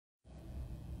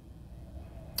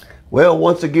Well,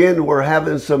 once again, we're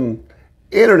having some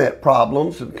internet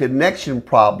problems, some connection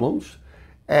problems.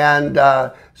 And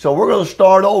so we're going to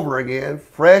start over again,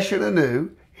 fresh and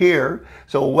anew here.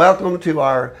 So welcome to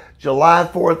our July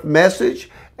 4th message.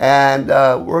 And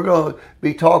we're going to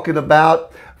be talking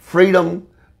about freedom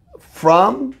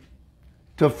from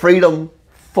to freedom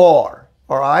for.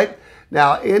 All right.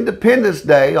 Now, Independence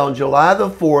Day on July the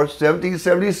 4th,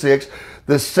 1776,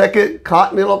 the Second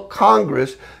Continental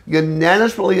Congress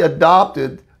unanimously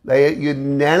adopted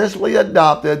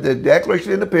the Declaration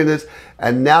of Independence,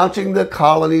 announcing the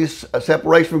colony's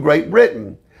separation from Great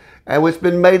Britain, and it's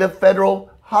been made a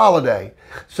federal holiday.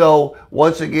 So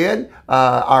once again,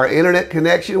 our internet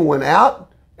connection went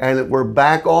out and we're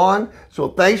back on. So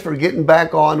thanks for getting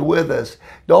back on with us.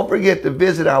 Don't forget to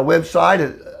visit our website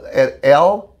at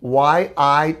lyitl.org.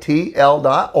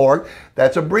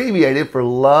 That's abbreviated for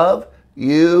Love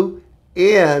You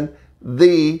in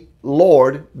the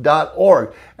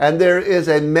Lord.org. And there is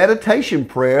a meditation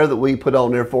prayer that we put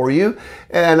on there for you.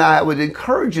 And I would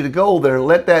encourage you to go there and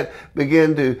let that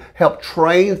begin to help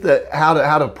train how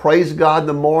to praise God in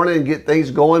the morning and get things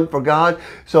going for God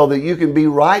so that you can be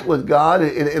right with God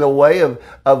in a way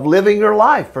of living your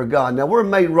life for God. Now, we're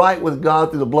made right with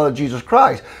God through the blood of Jesus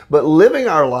Christ, but living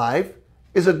our life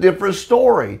is a different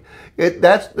story.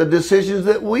 That's the decisions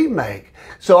that we make.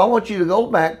 So I want you to go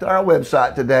back to our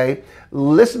website today.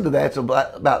 Listen to that. It's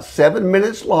about 7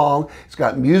 minutes long. It's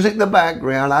got music in the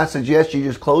background. I suggest you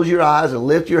just close your eyes and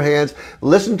lift your hands,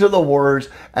 listen to the words,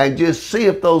 and just see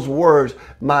if those words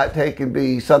might take and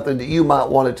be something that you might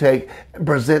want to take and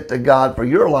present to God for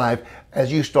your life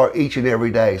as you start each and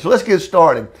every day. So let's get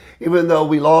started. Even though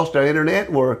we lost our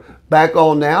internet, we're back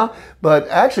on now. But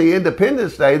actually,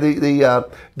 Independence Day, the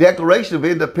Declaration of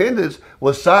Independence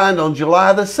was signed on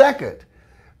July the 2nd.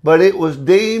 But it was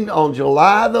deemed on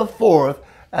July the 4th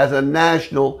as a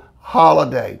national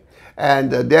holiday. And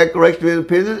the Declaration of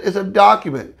Independence is a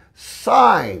document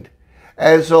signed.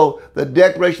 And so the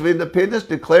Declaration of Independence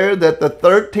declared that the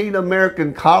 13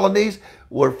 American colonies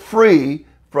were free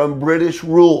from British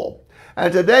rule.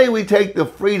 And today we take the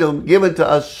freedom given to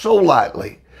us so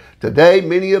lightly. Today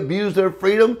many abuse their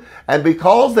freedom, and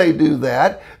because they do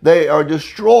that, they are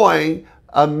destroying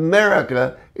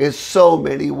America in so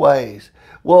many ways.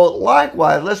 Well,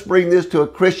 likewise, let's bring this to a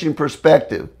Christian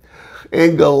perspective.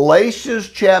 In Galatians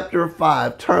chapter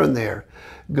 5, turn there.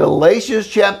 Galatians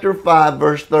chapter 5,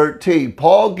 verse 13.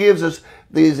 Paul gives us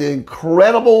these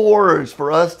incredible words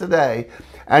for us today.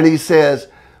 And he says,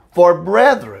 "For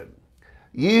brethren,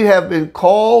 ye have been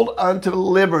called unto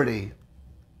liberty."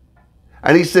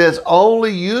 And he says,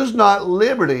 "Only use not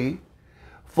liberty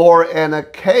for an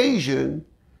occasion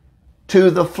to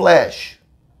the flesh,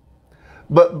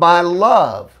 but by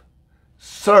love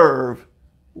serve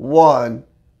one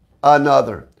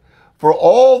another. For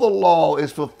all the law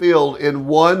is fulfilled in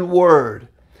one word,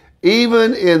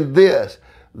 even in this,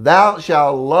 thou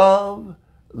shalt love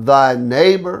thy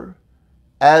neighbor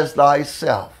as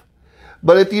thyself.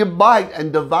 But if you bite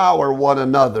and devour one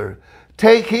another,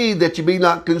 take heed that you be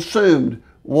not consumed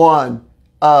one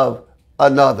of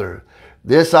another.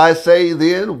 This I say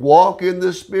then, walk in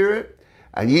the Spirit,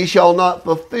 and ye shall not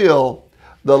fulfill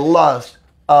the lust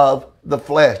of the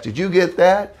flesh." Did you get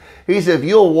that? He said, if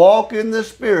you'll walk in the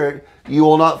Spirit, you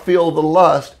will not feel the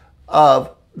lust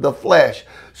of the flesh.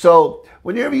 So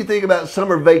whenever you think about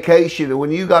summer vacation and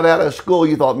when you got out of school,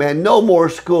 you thought, man, no more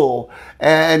school.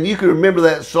 And you can remember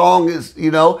that song is,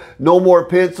 no more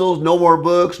pencils, no more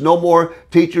books, no more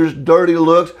teachers' dirty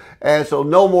looks. And so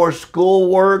no more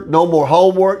schoolwork, no more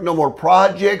homework, no more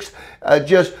projects,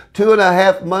 just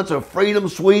 2.5 months of freedom,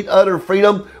 sweet, utter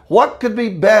freedom. What could be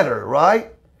better,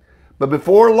 right? But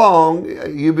before long,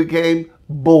 you became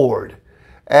bored.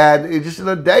 And just in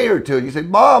a day or two, you say,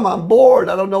 "Mom, I'm bored.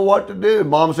 I don't know what to do."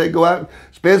 Mom say, "Go out and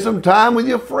spend some time with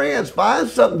your friends. Find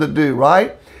something to do,"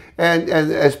 right? And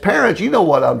as parents, you know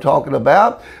what I'm talking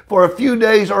about. For a few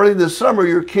days early in the summer,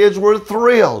 your kids were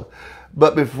thrilled.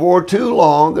 But before too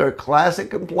long, their classic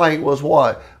complaint was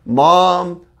what?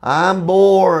 "Mom, I'm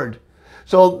bored."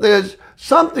 So there's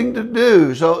something to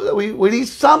do. So we need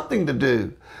something to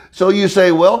do. So you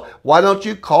say, well, why don't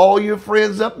you call your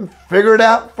friends up and figure it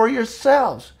out for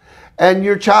yourselves? And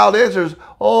your child answers,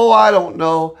 "Oh, I don't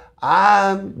know.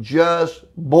 I'm just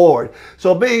bored."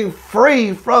 So being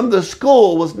free from the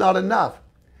school was not enough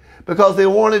because they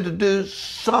wanted to do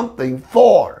something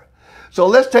for. So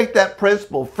let's take that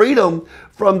principle, freedom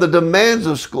from the demands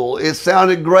of school. It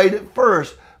sounded great at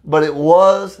first, but it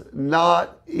was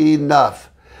not enough.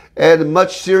 And in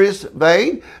much serious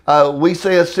vein, we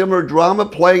see a similar drama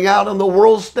playing out on the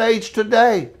world stage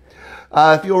today.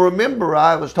 If you'll remember,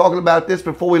 I was talking about this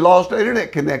before we lost our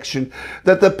internet connection,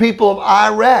 that the people of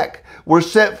Iraq were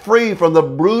set free from the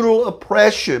brutal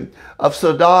oppression of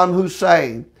Saddam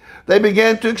Hussein. They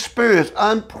began to experience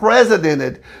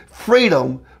unprecedented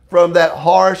freedom from that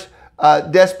harsh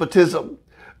despotism.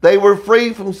 They were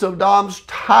free from Saddam's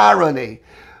tyranny.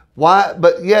 Why?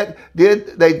 But yet,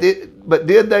 did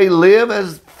they live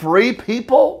as free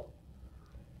people?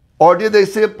 Or did they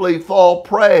simply fall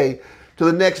prey to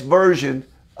the next version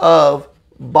of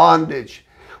bondage?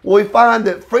 Well, we find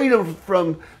that freedom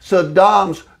from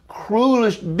Saddam's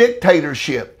cruelest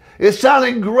dictatorship, it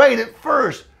sounded great at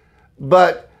first,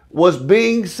 but was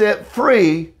being set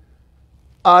free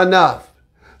enough?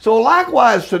 So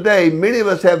likewise today, many of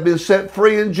us have been set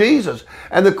free in Jesus.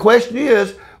 And the question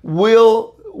is,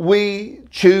 will we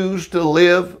choose to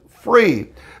live free?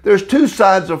 There's two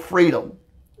sides of freedom,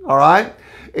 all right?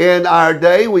 In our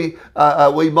day, we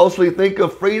mostly think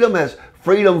of freedom as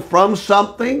freedom from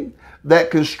something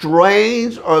that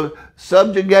constrains or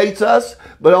subjugates us.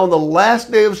 But on the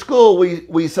last day of school,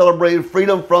 we celebrated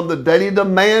freedom from the daily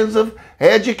demands of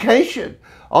education.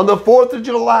 On the 4th of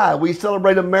July, we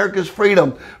celebrate America's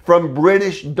freedom from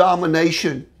British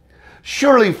domination.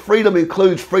 Surely freedom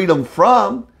includes freedom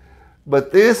from,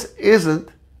 but this isn't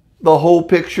the whole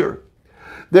picture.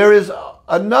 There is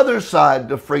another side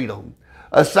to freedom,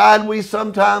 a side we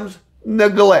sometimes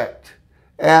neglect.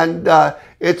 And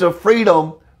it's a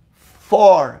freedom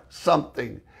for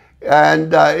something.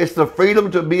 And it's the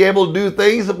freedom to be able to do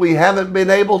things that we haven't been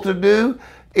able to do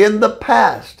in the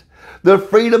past. The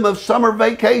freedom of summer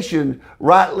vacation,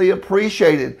 rightly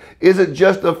appreciated, isn't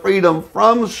just the freedom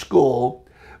from school,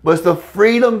 but it's the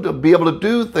freedom to be able to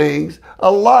do things,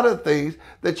 a lot of things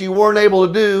that you weren't able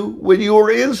to do when you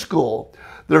were in school.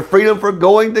 The freedom for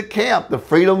going to camp, the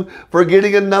freedom for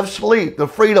getting enough sleep, the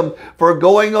freedom for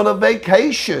going on a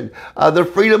vacation, the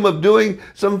freedom of doing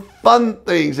some fun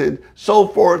things and so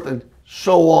forth and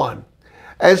so on.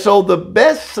 And so the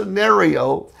best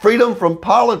scenario, freedom from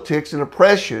politics and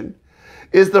oppression,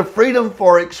 is the freedom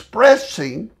for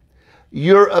expressing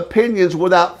your opinions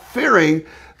without fearing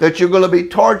that you're going to be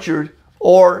tortured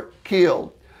or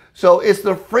killed. So it's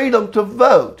the freedom to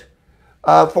vote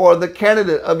for the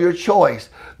candidate of your choice.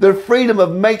 The freedom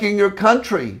of making your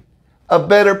country a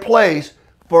better place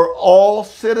for all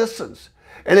citizens.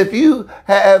 And if you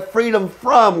have freedom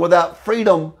from without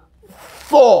freedom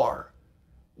for,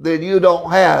 then you don't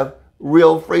have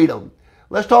real freedom.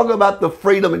 Let's talk about the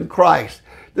freedom in Christ.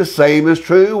 The same is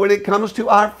true when it comes to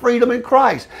our freedom in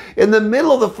Christ. In the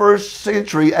middle of the 1st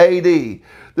century AD,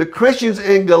 the Christians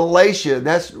in Galatia,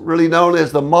 that's really known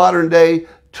as the modern day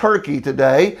Turkey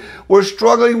today, were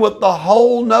struggling with the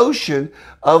whole notion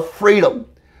of freedom,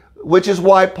 which is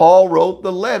why Paul wrote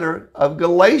the letter of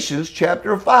Galatians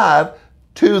chapter 5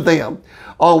 to them.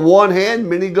 On one hand,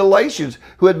 many Galatians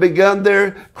who had begun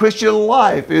their Christian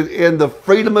life in the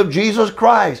freedom of Jesus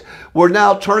Christ were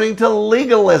now turning to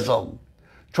legalism,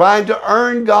 trying to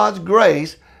earn God's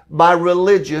grace by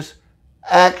religious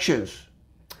actions.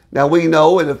 Now we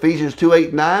know in Ephesians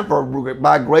 2:8-9, for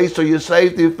by grace are you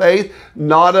saved through faith,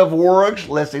 not of works,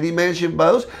 lest any man should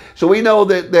boast. So we know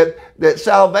that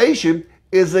salvation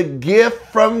is a gift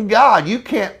from God. You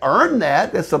can't earn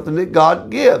that. That's something that God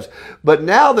gives. But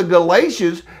now the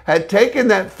Galatians had taken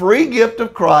that free gift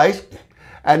of Christ,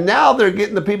 and now they're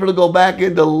getting the people to go back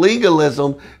into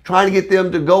legalism, trying to get them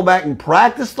to go back and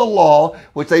practice the law,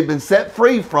 which they've been set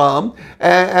free from.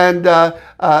 And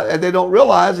they don't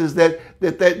realize is that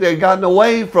they've gotten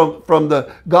away from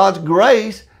the God's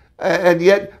grace, and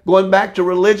yet going back to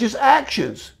religious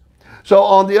actions. So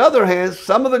on the other hand,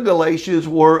 some of the Galatians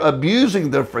were abusing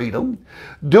their freedom,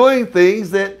 doing things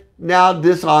that now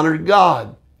dishonored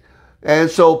God. And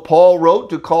so Paul wrote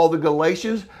to call the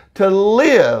Galatians to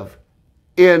live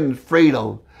in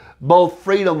freedom, both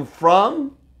freedom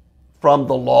from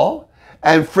the law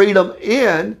and freedom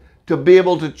in to be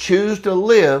able to choose to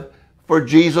live for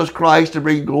Jesus Christ, to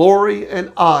bring glory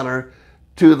and honor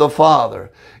to the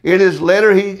Father. In his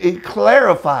letter, he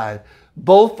clarified,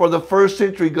 both for the 1st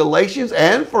century Galatians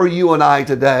and for you and I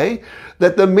today,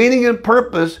 that the meaning and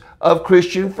purpose of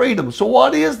Christian freedom. So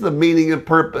what is the meaning and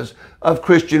purpose of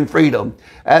Christian freedom?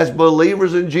 As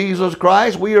believers in Jesus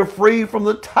Christ, we are free from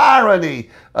the tyranny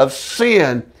of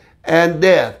sin and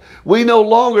death. We no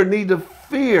longer need to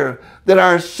fear that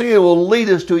our sin will lead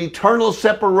us to eternal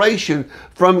separation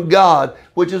from God,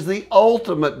 which is the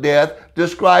ultimate death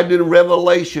described in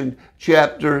Revelation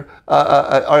chapter,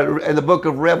 in the book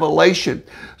of Revelation.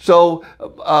 So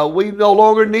we no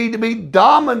longer need to be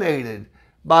dominated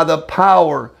by the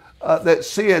power that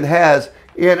sin has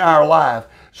in our life.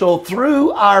 So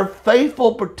through our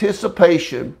faithful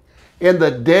participation in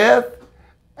the death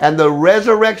and the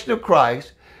resurrection of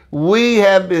Christ, we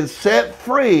have been set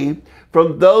free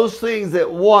from those things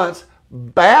that once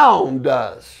bound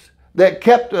us, that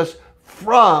kept us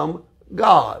from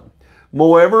God.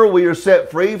 Moreover, we are set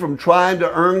free from trying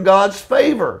to earn God's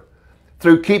favor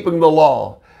through keeping the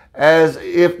law, as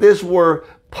if this were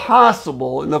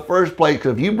possible in the first place.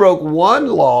 Because if you broke one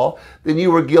law, then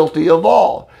you were guilty of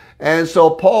all. And so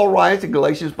Paul writes in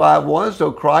Galatians 5:1,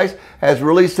 so Christ has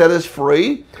really set us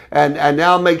free, and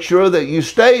now make sure that you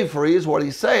stay free is what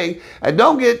he's saying. And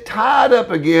don't get tied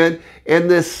up again in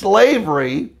this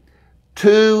slavery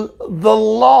to the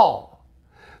law.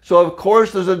 So of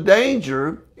course there's a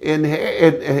danger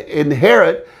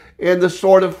inherent in the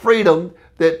sort of freedom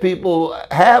that people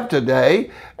have today,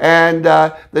 and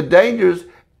the danger is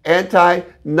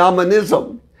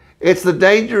antinomianism. It's the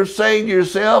danger of saying to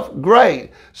yourself, great,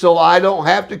 so I don't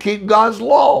have to keep God's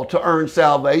law to earn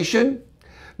salvation.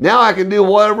 Now I can do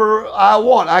whatever I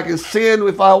want. I can sin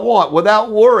if I want without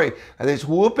worry. And it's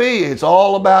whoopee. It's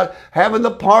all about having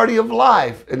the party of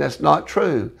life. And that's not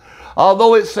true.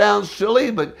 Although it sounds silly,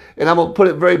 and I'm going to put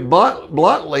it very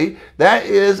bluntly, that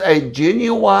is a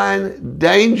genuine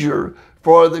danger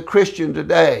for the Christian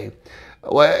today.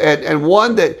 And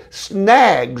one that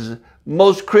snags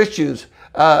most Christians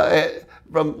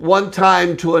from one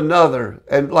time to another,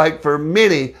 and like for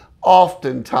many,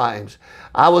 oftentimes.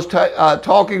 I was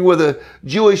talking with a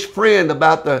Jewish friend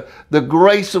about the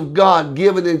grace of God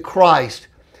given in Christ,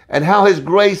 and how his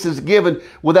grace is given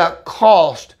without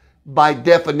cost by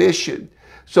definition.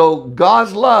 So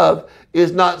God's love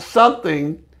is not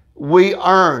something we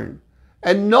earn,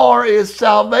 and nor is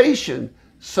salvation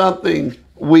something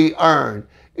we earn.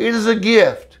 It is a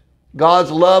gift.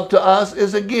 God's love to us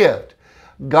is a gift.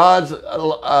 God's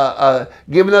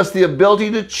given us the ability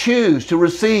to choose to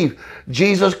receive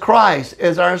Jesus Christ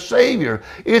as our Savior.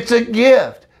 It's a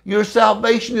gift. Your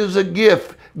salvation is a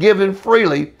gift given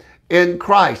freely in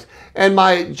Christ. And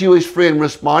my Jewish friend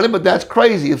responded, but that's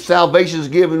crazy. If salvation is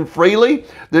given freely,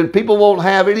 then people won't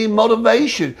have any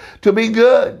motivation to be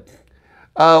good.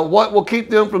 What will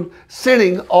keep them from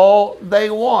sinning all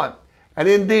they want? And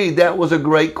indeed, that was a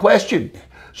great question.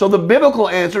 So the biblical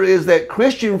answer is that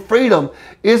Christian freedom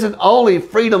isn't only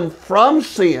freedom from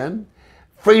sin,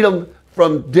 freedom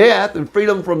from death, and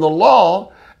freedom from the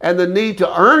law, and the need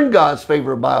to earn God's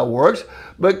favor by works,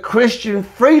 but Christian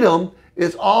freedom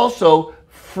is also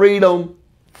freedom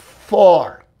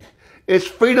for. It's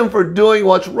freedom for doing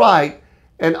what's right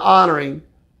and honoring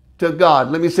to God.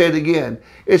 Let me say it again.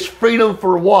 It's freedom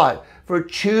for what? For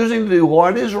choosing to do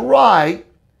what is right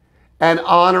and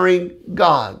honoring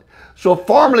God. So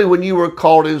formerly when you were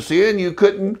caught in sin, you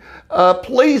couldn't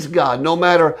please God no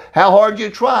matter how hard you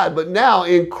tried. But now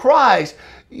in Christ,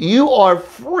 you are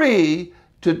free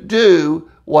to do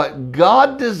what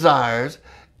God desires,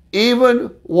 even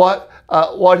what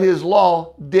his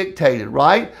law dictated,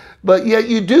 right? But yet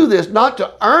you do this not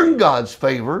to earn God's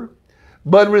favor,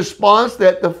 but in response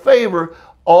that the favor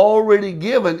already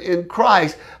given in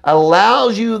Christ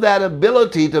allows you that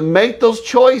ability to make those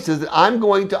choices that I'm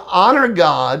going to honor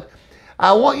God.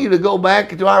 I want you to go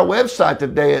back to our website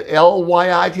today at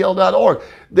lyitl.org.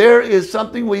 There is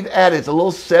something we've added. It's a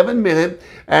little 7-minute,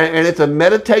 and it's a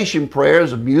meditation prayer.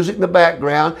 There's music in the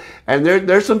background, and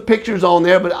there's some pictures on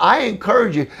there. But I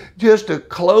encourage you just to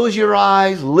close your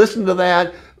eyes, listen to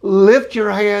that, lift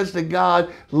your hands to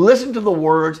God, listen to the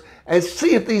words, and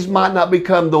see if these might not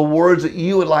become the words that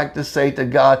you would like to say to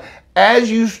God as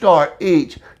you start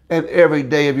each and every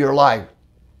day of your life.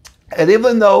 And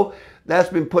even though that's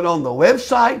been put on the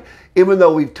website, even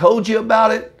though we've told you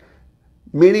about it,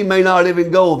 many may not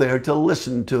even go there to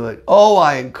listen to it. Oh,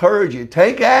 I encourage you,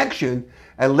 take action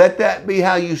and let that be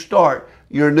how you start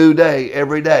your new day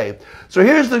every day. So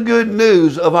here's the good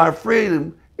news of our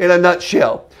freedom in a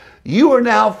nutshell. You are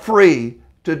now free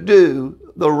to do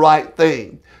the right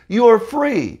thing. You are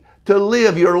free to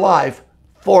live your life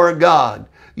for God.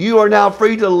 You are now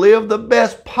free to live the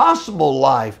best possible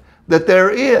life that there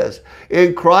is.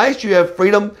 In Christ, you have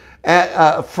freedom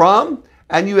from,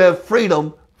 and you have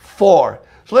freedom for.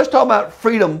 So let's talk about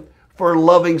freedom for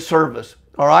loving service,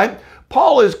 all right?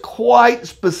 Paul is quite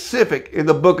specific in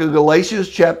the book of Galatians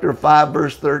chapter 5,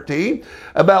 verse 13,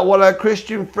 about what our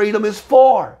Christian freedom is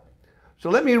for. So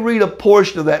let me read a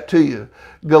portion of that to you.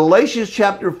 Galatians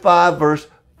chapter 5, verse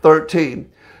 13.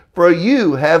 For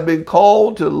you have been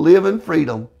called to live in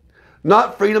freedom,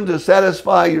 not freedom to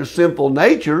satisfy your sinful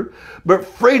nature, but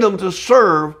freedom to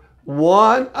serve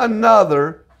one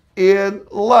another in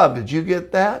love. Did you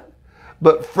get that?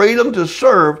 But freedom to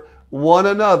serve one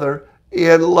another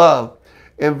in love.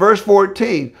 in verse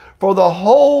 14, for the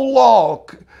whole law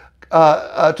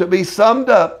to be summed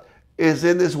up is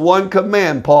in this one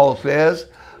command, Paul says,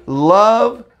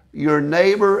 love your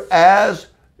neighbor as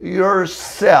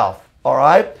yourself. All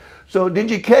right? So did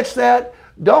you catch that?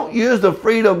 Don't use the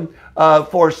freedom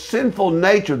for sinful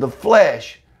nature, the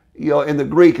flesh, in the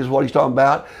Greek is what he's talking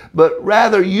about, but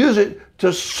rather use it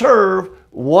to serve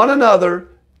one another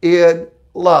in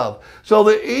love. So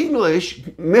the English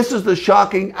misses the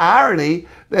shocking irony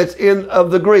that's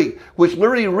of the Greek, which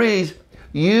literally reads,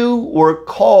 you were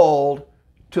called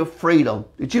to freedom.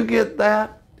 Did you get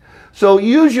that? So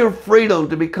use your freedom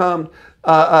to become,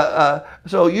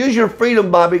 use your freedom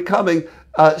by becoming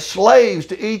slaves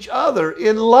to each other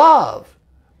in love.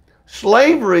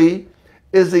 Slavery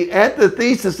is the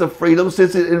antithesis of freedom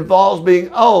since it involves being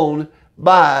owned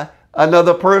by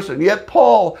another person. Yet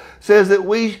Paul says that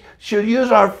we should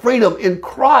use our freedom in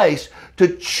Christ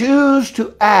to choose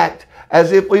to act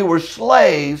as if we were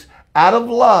slaves out of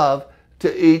love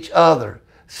to each other.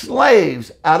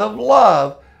 Slaves out of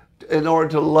love in order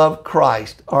to love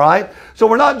Christ. All right? So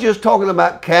we're not just talking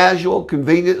about casual,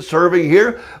 convenient serving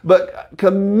here, but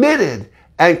committed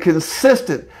and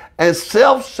consistent and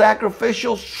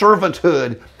self-sacrificial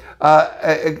servanthood.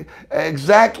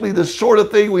 Exactly the sort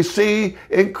of thing we see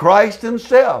in Christ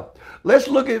himself. Let's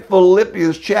look at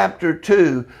Philippians chapter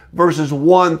 2, verses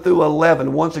 1 through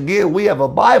 11. Once again, we have a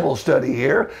Bible study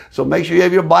here, so make sure you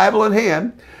have your Bible in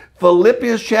hand.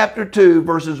 Philippians chapter 2,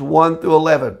 verses 1 through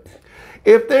 11.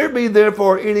 If there be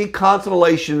therefore any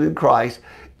consolation in Christ,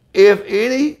 if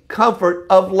any comfort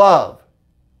of love,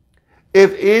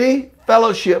 if any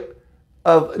fellowship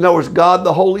of, in other words, God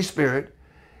the Holy Spirit,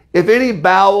 if any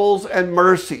bowels and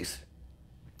mercies,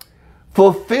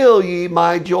 fulfill ye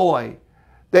my joy,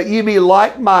 that ye be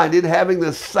like-minded, having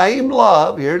the same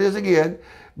love, here it is again,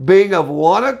 being of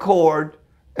one accord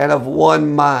and of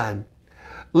one mind.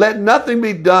 Let nothing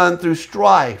be done through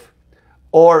strife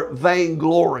or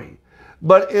vainglory,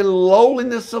 but in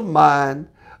lowliness of mind,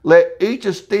 let each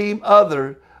esteem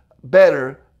other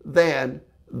better than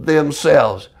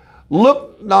themselves.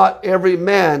 Look not every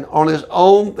man on his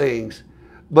own things,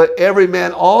 but every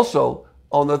man also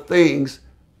on the things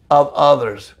of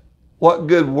others. What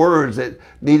good words that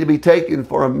need to be taken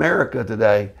for America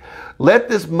today. Let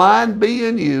this mind be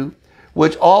in you,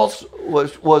 which also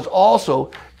was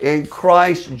also in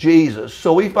Christ Jesus.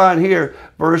 So we find here,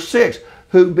 verse 6,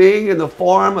 who being in the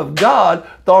form of God,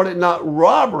 thought it not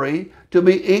robbery to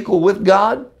be equal with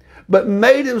God, but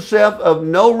made himself of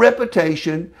no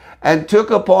reputation, and took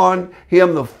upon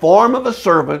him the form of a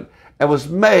servant, and was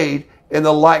made in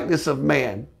the likeness of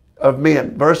men.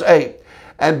 Verse 8,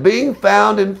 and being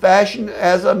found in fashion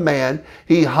as a man,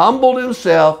 he humbled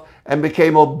himself and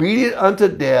became obedient unto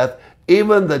death,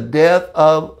 even the death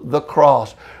of the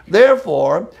cross.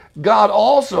 Therefore, God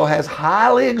also has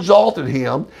highly exalted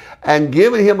him and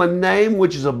given him a name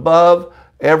which is above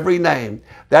every name.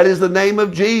 That is the name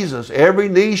of Jesus. Every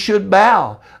knee should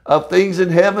bow, of things in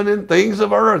heaven and things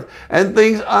of earth and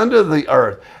things under the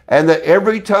earth, and that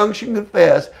every tongue should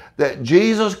confess that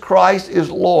Jesus Christ is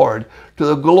Lord, to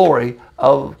the glory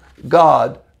of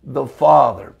God the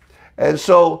Father. And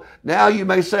so now you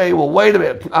may say, well, wait a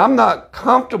minute, I'm not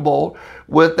comfortable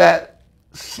with that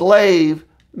slave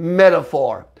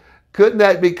metaphor. Couldn't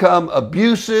that become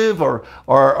abusive or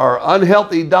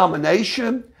unhealthy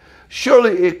domination?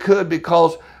 Surely it could,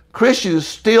 because Christians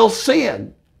still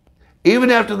sin,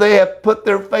 even after they have put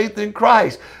their faith in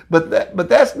Christ. But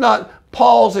that's not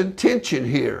Paul's intention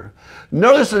here.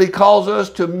 Notice that he calls us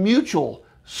to mutual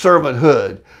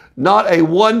servanthood, not a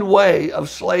one way of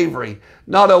slavery,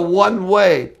 not a one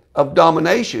way of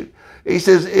domination. He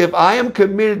says, if I am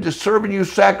committed to serving you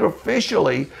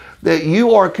sacrificially, that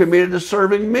you are committed to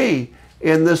serving me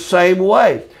in the same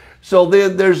way. So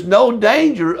then there's no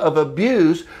danger of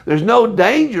abuse. There's no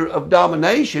danger of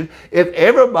domination if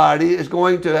everybody is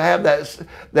going to have that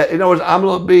in other words, I'm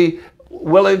going to be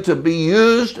willing to be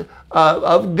used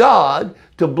of God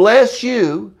to bless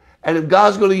you, and if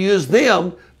God's going to use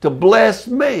them to bless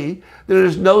me,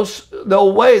 there's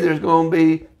no way there's going to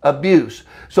be abuse.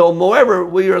 So moreover,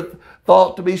 we are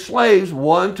thought to be slaves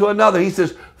one to another. He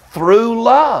says, through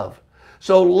love.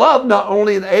 So love not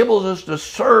only enables us to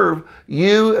serve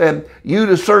you and you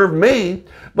to serve me,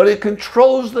 but it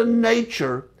controls the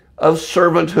nature of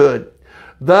servanthood.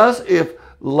 Thus, if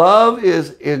love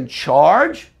is in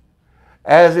charge,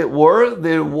 as it were,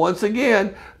 then once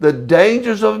again, the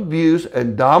dangers of abuse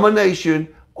and domination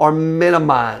are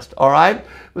minimized. All right?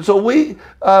 So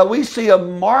we see a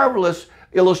marvelous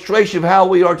illustration of how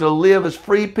we are to live as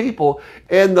free people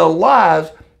in the lives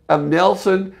of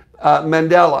Nelson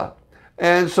Mandela.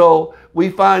 And so we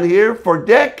find here for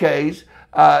decades,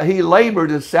 he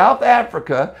labored in South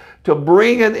Africa to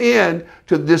bring an end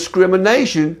to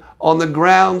discrimination on the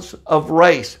grounds of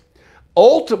race.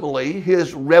 Ultimately,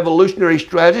 his revolutionary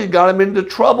strategy got him into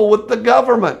trouble with the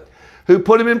government, who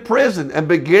put him in prison. And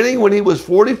beginning when he was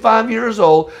 45 years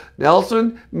old,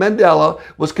 Nelson Mandela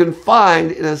was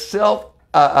confined in a South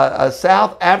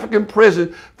African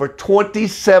prison for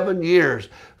 27 years.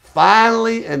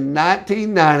 Finally, in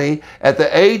 1990, at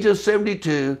the age of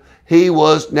 72, he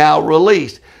was now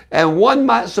released. And one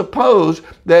might suppose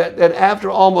that after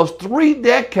almost 3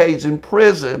 decades in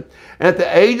prison, and at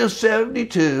the age of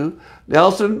 72,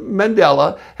 Nelson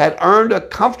Mandela had earned a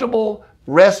comfortable,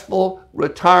 restful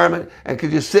retirement and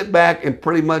could just sit back and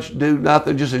pretty much do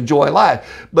nothing, just enjoy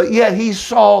life. But yet he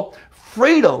saw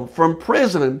freedom from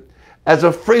prison as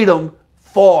a freedom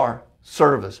for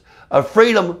service, a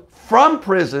freedom from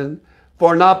prison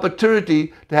for an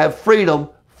opportunity to have freedom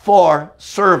for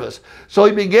service. So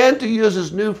he began to use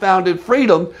his newfounded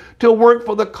freedom to work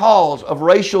for the cause of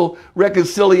racial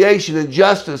reconciliation and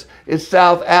justice in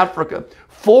South Africa.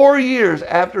 4 years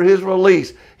after his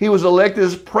release, he was elected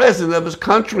as president of his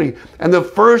country and the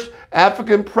first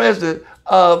African president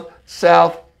of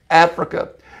South Africa.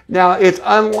 Now, it's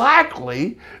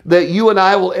unlikely that you and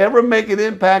I will ever make an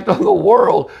impact on the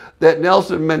world that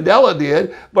Nelson Mandela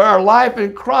did, but our life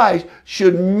in Christ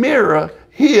should mirror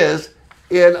his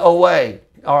in a way.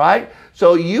 All right?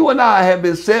 So you and I have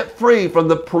been set free from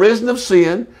the prison of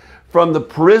sin, from the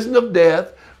prison of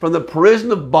death, from the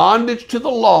prison of bondage to the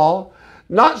law,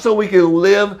 not so we can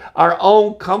live our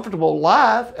own comfortable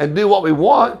life and do what we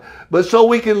want, but so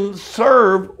we can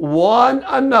serve one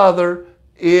another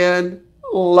in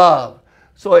love.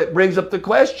 So it brings up the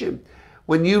question,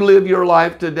 when you live your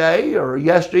life today or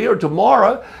yesterday or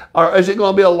tomorrow, or is it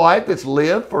going to be a life that's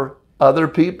lived for other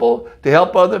people, to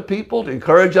help other people, to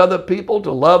encourage other people,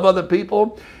 to love other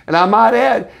people? And I might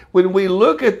add, when we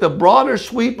look at the broader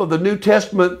sweep of the New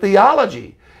Testament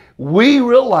theology, we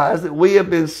realize that we have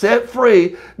been set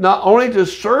free not only to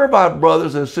serve our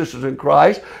brothers and sisters in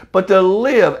Christ, but to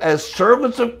live as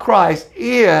servants of Christ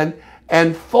in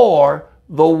and for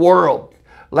the world.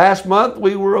 Last month,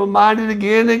 we were reminded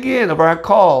again and again of our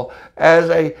call as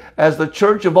the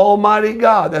church of Almighty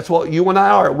God. That's what you and I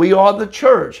are. We are the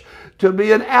church, to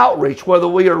be an outreach, whether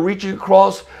we are reaching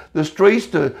across the streets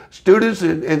to students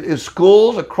in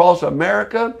schools across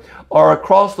America or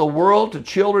across the world to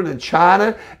children in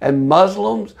China and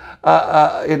Muslims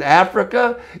in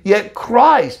Africa. Yet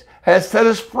Christ has set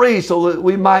us free so that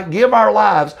we might give our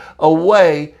lives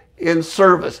away in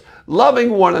service,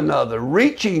 loving one another,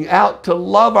 reaching out to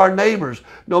love our neighbors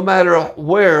no matter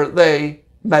where they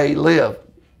may live.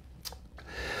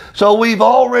 So we've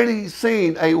already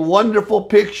seen a wonderful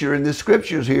picture in the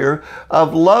scriptures here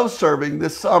of love serving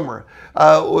this summer.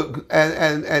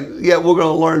 And yet we're going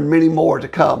to learn many more to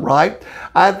come, right?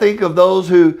 I think of those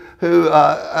who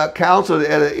counseled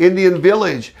at an Indian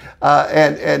village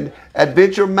and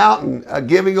Adventure Mountain,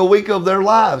 giving a week of their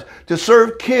lives to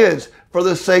serve kids for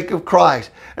the sake of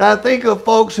Christ. And I think of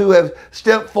folks who have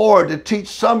stepped forward to teach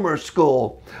summer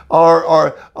school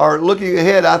or looking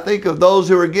ahead. I think of those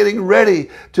who are getting ready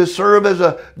to serve as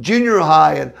a junior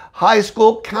high and high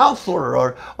school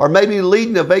counselor or maybe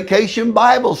leading a vacation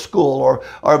Bible school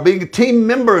or being team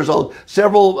members on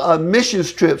several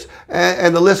missions trips,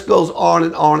 and the list goes on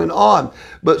and on and on.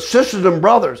 But sisters and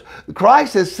brothers,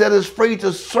 Christ has set us free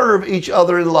to serve each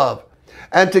other in love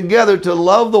and together to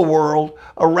love the world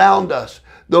around us.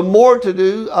 The more to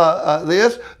do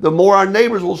this, the more our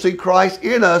neighbors will see Christ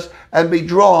in us and be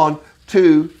drawn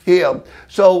to Him.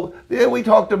 So then we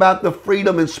talked about the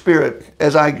freedom in spirit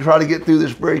as I try to get through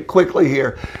this very quickly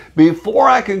here. Before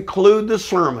I conclude the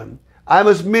sermon, I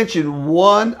must mention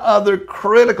one other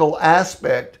critical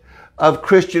aspect of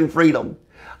Christian freedom.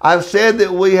 I've said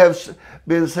that we have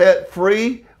been set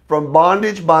free from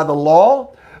bondage by the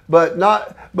law,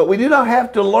 but we do not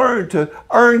have to learn to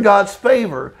earn God's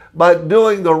favor by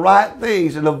doing the right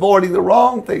things and avoiding the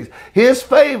wrong things. His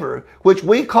favor, which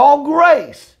we call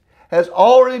grace, has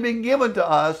already been given to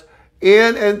us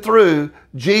in and through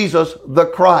Jesus the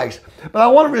Christ. But I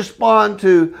want to respond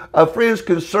to a friend's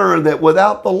concern that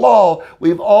without the law,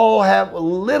 we've all have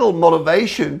little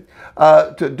motivation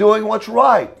to doing what's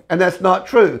right. And that's not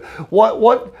true.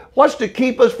 What's to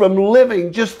keep us from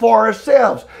living just for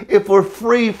ourselves if we're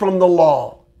free from the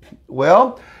law?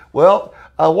 Well,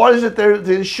 what is it there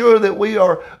to ensure that we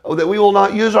will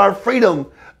not use our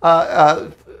freedom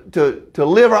to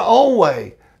live our own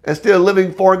way instead of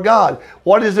living for God?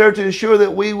 What is there to ensure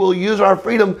that we will use our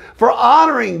freedom for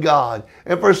honoring God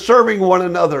and for serving one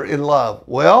another in love?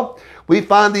 Well, We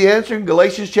find the answer in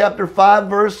Galatians chapter 5,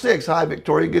 verse 6. Hi,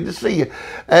 Victoria, good to see you.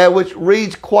 Which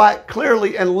reads quite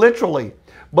clearly and literally,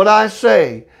 "But I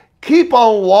say, keep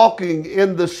on walking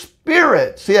in the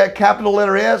Spirit." See that capital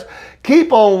letter S?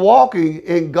 Keep on walking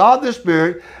in God the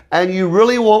Spirit, and you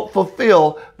really won't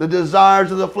fulfill the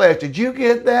desires of the flesh. Did you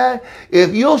get that?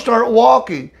 If you'll start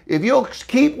walking, if you'll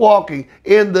keep walking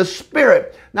in the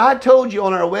Spirit. Now, I told you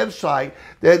on our website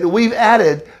that we've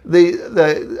added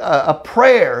a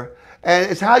prayer,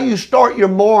 and it's how you start your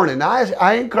morning.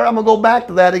 I encourage, I'm going to go back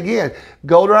to that again.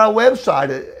 Go to our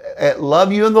website at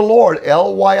Love You in the Lord,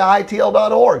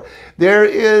 LYITL.org. There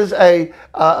is a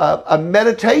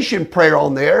meditation prayer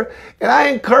on there. And I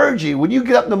encourage you, when you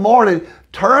get up in the morning,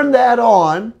 turn that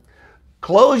on,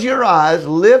 close your eyes,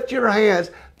 lift your hands,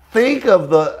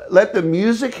 let the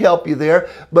music help you there.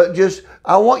 But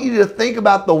I want you to think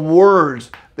about the words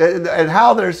and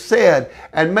how they're said.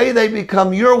 And may they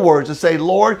become your words to say,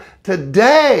 Lord,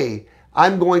 today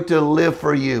I'm going to live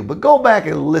for you. But go back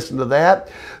and listen to that.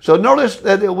 So notice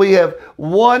that we have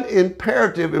one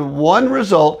imperative and one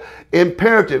result.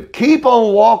 Imperative, keep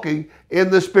on walking in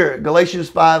the Spirit. Galatians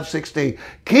 5:16.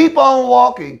 Keep on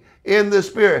walking in the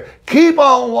Spirit. Keep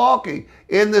on walking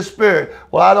in the Spirit.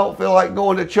 Well, I don't feel like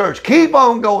going to church. Keep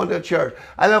on going to church.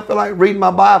 I don't feel like reading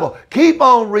my Bible. Keep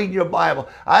on reading your Bible.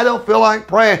 I don't feel like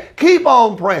praying. Keep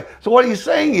on praying. So what he's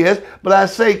saying is, but I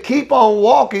say keep on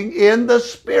walking in the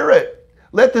Spirit.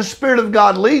 Let the Spirit of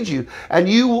God lead you, and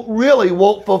you really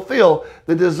won't fulfill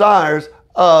the desires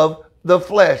of the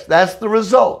flesh. That's the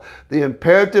result. The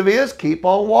imperative is keep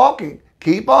on walking.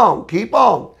 Keep on, keep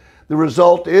on. The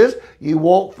result is you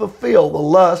won't fulfill the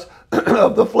lust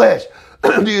of the flesh.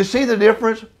 Do you see the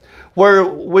difference? Where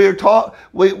we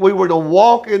were to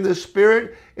walk in the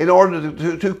Spirit in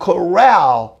order to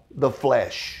corral the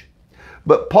flesh.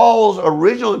 But Paul's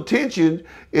original intention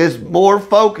is more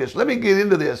focused. Let me get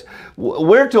into this.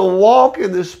 We're to walk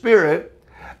in the Spirit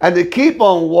and to keep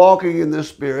on walking in the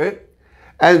Spirit,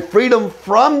 and freedom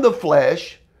from the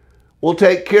flesh will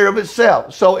take care of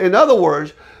itself. So in other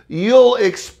words, you'll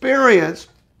experience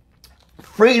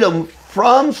freedom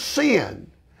from sin,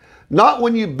 not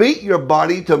when you beat your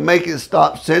body to make it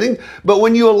stop sinning, but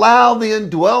when you allow the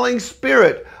indwelling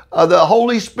Spirit of the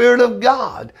Holy Spirit of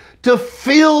God to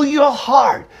fill your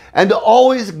heart and to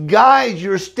always guide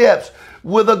your steps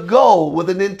with a goal, with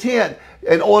an intent,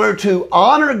 in order to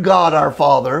honor God our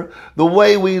Father the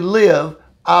way we live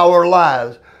our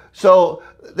lives. So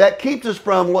that keeps us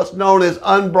from what's known as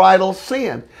unbridled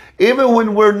sin. Even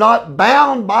when we're not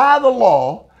bound by the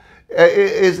law,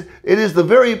 it is the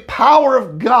very power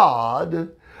of God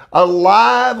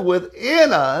alive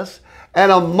within us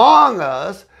and among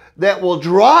us that will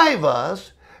drive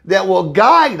us, that will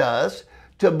guide us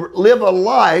to live a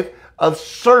life of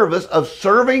service, of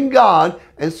serving God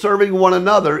and serving one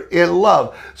another in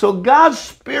love. So God's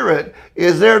Spirit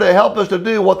is there to help us to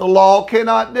do what the law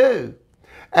cannot do.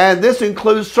 And this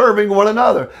includes serving one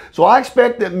another. So I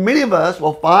expect that many of us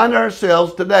will find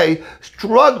ourselves today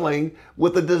struggling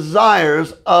with the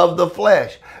desires of the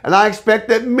flesh. And I expect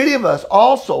that many of us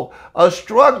also are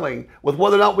struggling with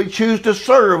whether or not we choose to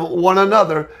serve one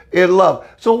another in love.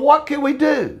 So what can we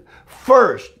do?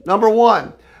 First, number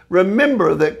one,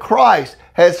 remember that Christ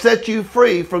has set you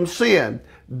free from sin,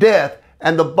 death,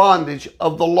 and the bondage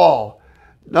of the law.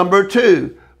 Number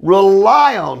two,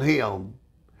 rely on Him.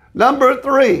 Number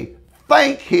three,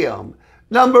 thank Him.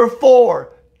 Number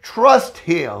four, trust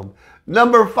Him.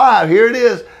 Number five, here it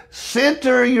is,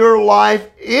 center your life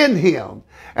in Him.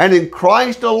 And in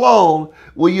Christ alone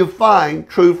will you find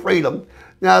true freedom.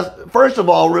 Now, first of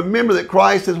all, remember that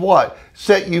Christ has what?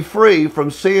 Set you free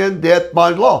from sin, death,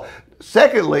 bondage, law.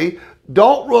 Secondly,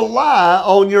 don't rely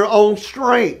on your own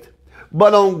strength,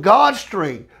 but on God's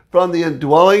strength from the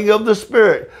indwelling of the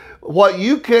Spirit. What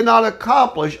you cannot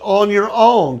accomplish on your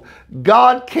own,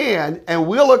 God can and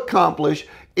will accomplish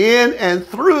in and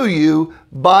through you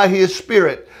by His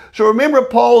Spirit. So remember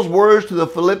Paul's words to the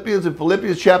Philippians in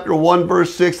Philippians chapter 1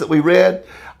 verse 6 that we read.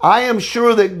 I am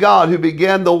sure that God who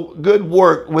began the good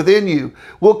work within you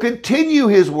will continue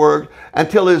His work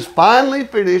until it is finally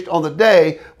finished on the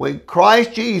day when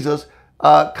Christ Jesus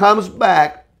comes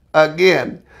back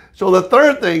again. So the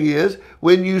third thing is,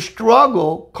 when you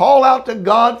struggle, call out to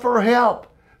God for help.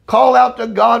 Call out to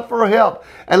God for help.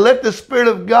 And let the Spirit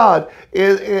of God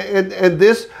in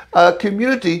this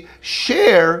community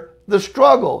share the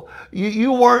struggle.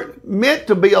 You weren't meant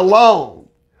to be alone.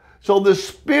 So the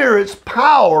Spirit's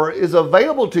power is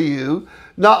available to you,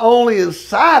 not only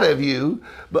inside of you,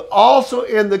 but also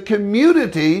in the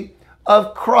community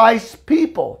of Christ's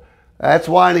people. That's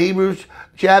why in Hebrews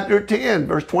chapter 10,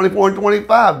 verse 24 and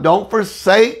 25, don't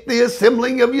forsake the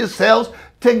assembling of yourselves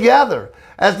together,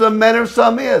 as the manner of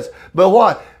some is. But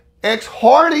what?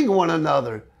 Exhorting one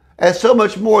another. And so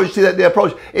much more, you see that the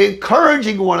approach,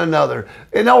 encouraging one another.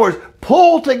 In other words,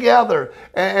 pull together.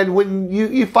 And when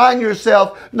you find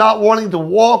yourself not wanting to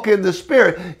walk in the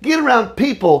Spirit, get around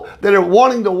people that are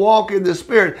wanting to walk in the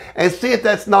Spirit and see if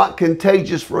that's not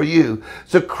contagious for you.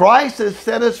 So Christ has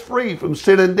set us free from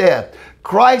sin and death.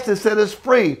 Christ has set us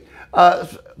free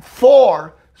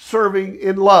for serving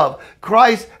in love.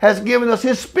 Christ has given us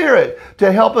His Spirit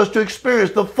to help us to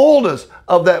experience the fullness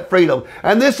of that freedom.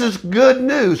 And this is good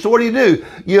news. So what do?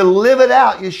 You live it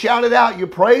out. You shout it out. You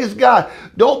praise God.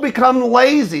 Don't become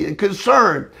lazy and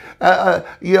concerned.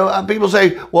 People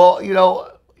say, well,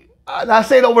 and I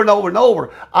say it over and over and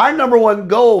over. Our number one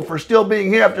goal for still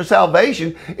being here after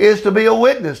salvation is to be a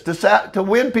witness, to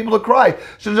win people to Christ.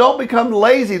 So don't become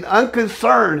lazy and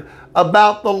unconcerned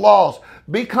about the lost.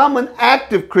 Become an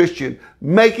active Christian,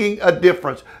 making a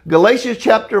difference. Galatians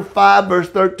chapter 5, verse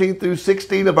 13 through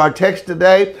 16 of our text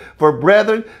today. For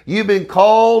brethren, you've been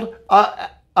called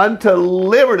unto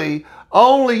liberty.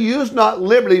 Only use not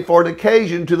liberty for an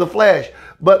occasion to the flesh,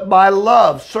 but by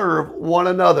love serve one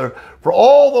another. For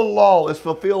all the law is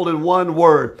fulfilled in one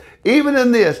word, even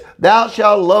in this, thou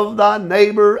shalt love thy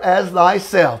neighbor as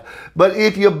thyself. But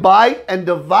if you bite and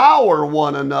devour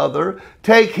one another,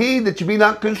 take heed that you be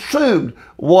not consumed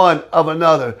one of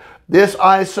another. This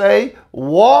I say,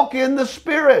 walk in the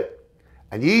Spirit,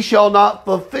 and ye shall not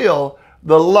fulfill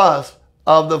the lust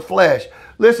of the flesh.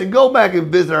 Listen, go back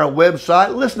and visit our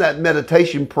website. Listen to that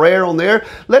meditation prayer on there.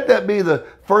 Let that be the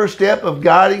first step of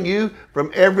guiding you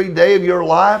from every day of your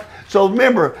life. So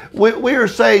remember, we are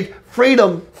saved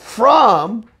freedom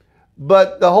from,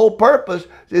 but the whole purpose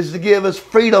is to give us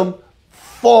freedom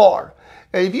for.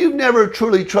 And if you've never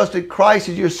truly trusted Christ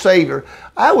as your Savior,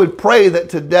 I would pray that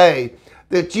today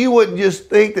that you wouldn't just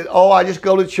think that, oh, I just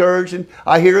go to church and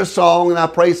I hear a song and I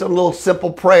pray some little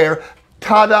simple prayer.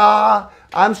 Ta-da!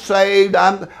 I'm saved.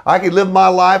 I can live my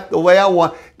life the way I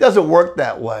want. It doesn't work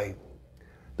that way.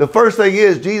 The first thing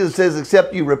is, Jesus says,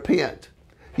 except you repent,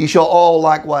 ye shall all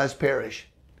likewise perish.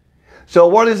 So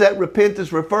what is that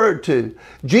repentance referred to?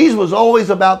 Jesus was always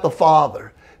about the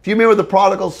Father. If you remember the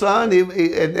prodigal son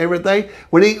and everything,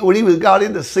 when he got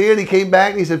into sin, he came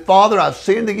back and he said, Father, I've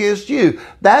sinned against you.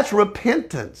 That's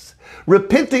repentance.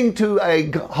 Repenting to a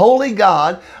holy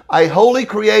God, a holy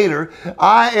Creator.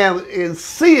 I am in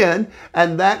sin,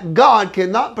 and that God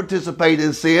cannot participate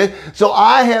in sin. So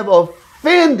I have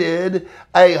offended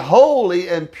a holy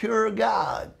and pure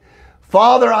God.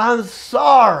 Father, I'm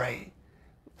sorry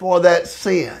for that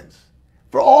sins,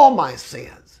 for all my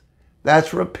sins.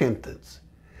 That's repentance.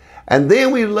 And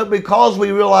then because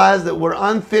we realize that we're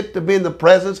unfit to be in the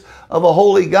presence of a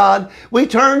holy God, we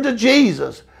turn to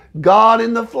Jesus, God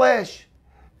in the flesh,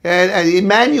 and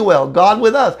Emmanuel, God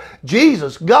with us.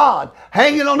 Jesus, God,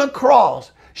 hanging on a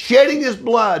cross, shedding His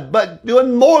blood, but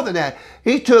doing more than that.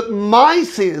 He took my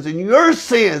sins and your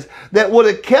sins that would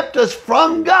have kept us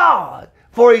from God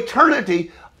for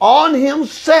eternity on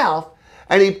Himself,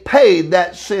 and He paid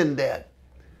that sin debt.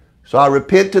 So I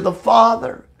repent to the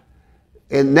Father,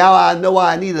 and now I know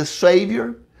I need a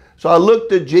Savior. So I look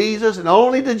to Jesus and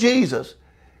only to Jesus.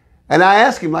 And I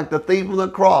ask Him, like the thief on the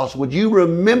cross, would you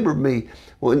remember me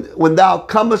when thou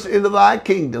comest into thy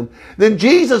kingdom? Then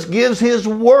Jesus gives His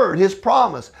word, His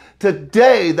promise.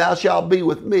 Today thou shalt be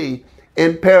with me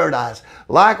in paradise.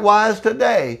 Likewise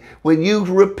today, when you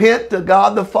repent to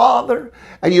God the Father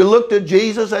and you look to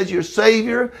Jesus as your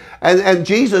Savior, and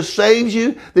Jesus saves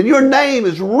you, then your name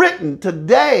is written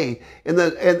today in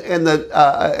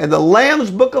the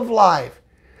Lamb's Book of Life.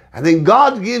 And then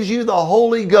God gives you the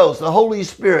Holy Ghost, the Holy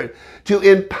Spirit, to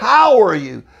empower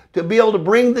you to be able to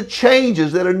bring the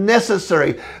changes that are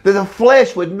necessary, that the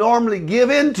flesh would normally give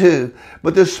into.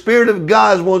 But the Spirit of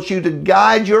God wants you to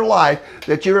guide your life,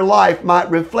 that your life might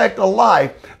reflect a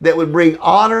life that would bring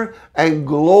honor and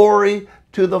glory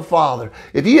to the Father.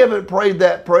 If you haven't prayed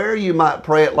that prayer, you might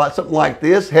pray it like something like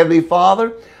this. Heavenly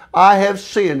Father, I have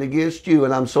sinned against you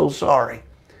and I'm so sorry.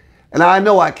 And I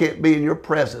know I can't be in your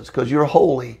presence because you're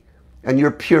holy and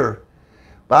you're pure.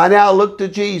 But I now look to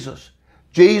Jesus.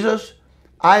 Jesus,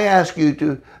 I ask you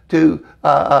to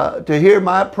hear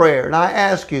my prayer, and I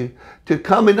ask you to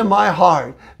come into my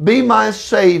heart, be my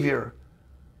Savior,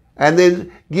 and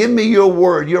then give me your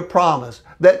word, your promise,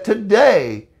 that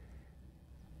today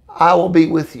I will be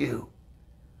with you.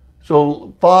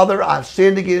 So, Father, I've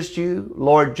sinned against you.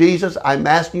 Lord Jesus, I'm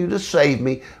asking you to save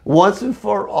me once and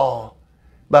for all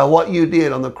by what you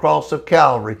did on the cross of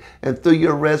Calvary and through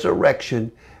your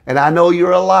resurrection. And I know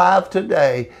you're alive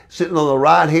today, sitting on the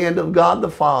right hand of God the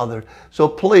Father. So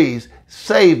please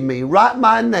save me. Write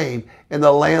my name in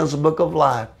the Lamb's Book of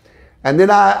Life. And then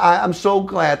I'm so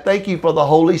glad. Thank you for the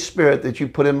Holy Spirit that you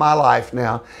put in my life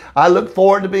now. I look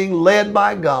forward to being led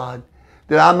by God,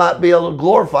 that I might be able to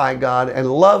glorify God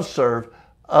and love serve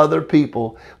other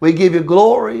people. We give you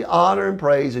glory, honor, and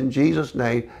praise in Jesus'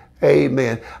 name.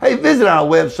 Amen. Hey, visit our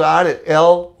website at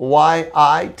lyitl.org.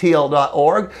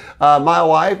 My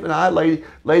wife and I,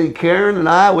 Lady Karen and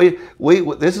I,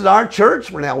 this is our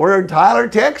church for now. We're in Tyler,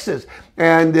 Texas.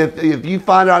 And if you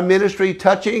find our ministry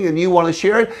touching and you want to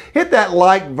share it, hit that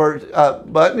like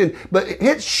button, but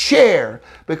hit share,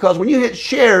 because when you hit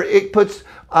share, it puts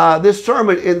this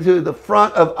sermon into the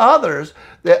front of others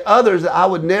that I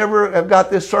would never have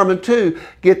got this sermon to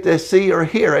get to see or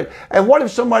hear it. And what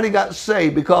if somebody got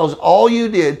saved because all you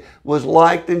did was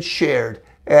liked and shared?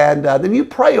 And then you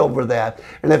pray over that.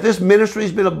 And if this ministry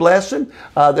has been a blessing,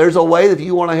 there's a way that if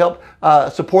you want to help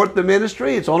support the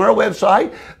ministry, it's on our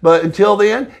website. But until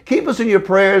then, keep us in your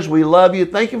prayers. We love you.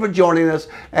 Thank you for joining us.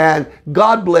 And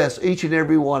God bless each and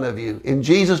every one of you. In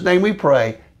Jesus' name we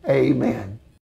pray. Amen.